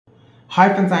Hi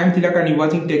friends, I am Tilak and you are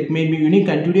watching Tech Made Me Unique,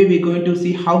 and today we are going to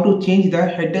see how to change the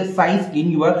header size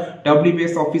in your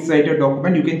WPS Office Writer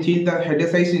document. You can change the header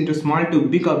size into small to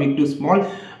big or big to small.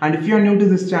 And if you are new to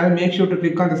this channel, make sure to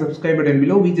click on the subscribe button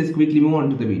below. We just quickly move on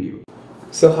to the video.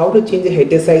 So how to change the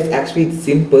header size? Actually it's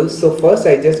simple. So first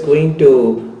I just going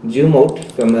to zoom out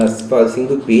from for a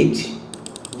single page,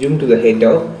 zoom to the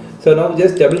header. So now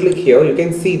just double click here. You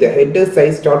can see the header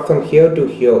size start from here to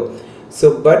here.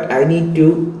 So but I need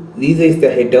to resize the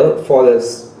header for the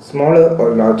smaller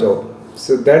or larger.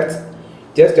 So that's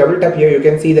just double tap here. You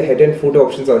can see the header and footer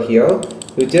options are here.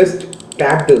 You just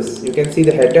tap this. You can see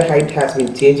the header height has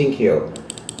been changing here.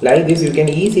 Like this, you can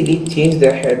easily change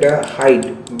the header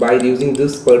height by using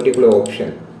this particular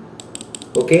option.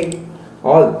 Okay,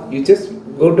 or you just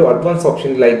go to advanced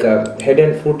option like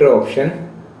header and footer option.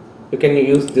 You can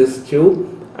use this too,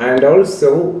 and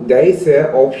also there is a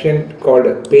option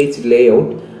called page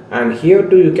layout, and here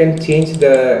too you can change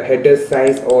the header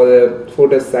size or the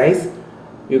footer size.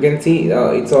 You can see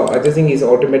it's adjusting is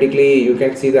automatically. You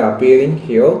can see the appearing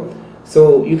here.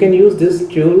 So you can use this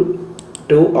tool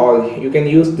or you can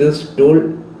use this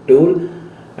tool,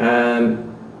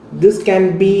 and this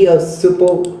can be a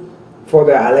super for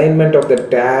the alignment of the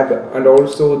tab, and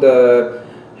also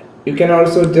you can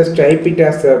also just type it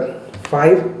as a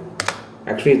 5.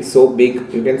 Actually it's so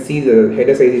big, you can see the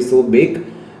header size is so big,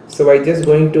 so I just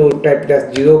going to type it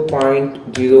as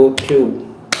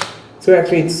 0.02. so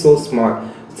actually it's so small.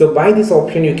 So by this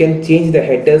option you can change the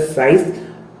header size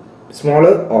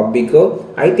smaller or bigger.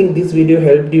 I think this video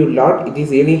helped you a lot. It is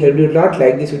really helped you a lot.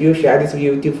 Like this video, share this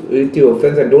video with your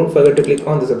friends, and don't forget to click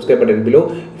on the subscribe button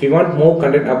below. If you want more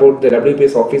content about the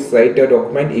WPS Office Writer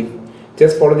document,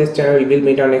 just follow this channel. We will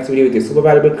meet on next video with super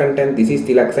valuable content. This is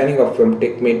Tilak signing off from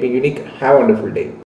Tech Made Me Unique. Have a wonderful day.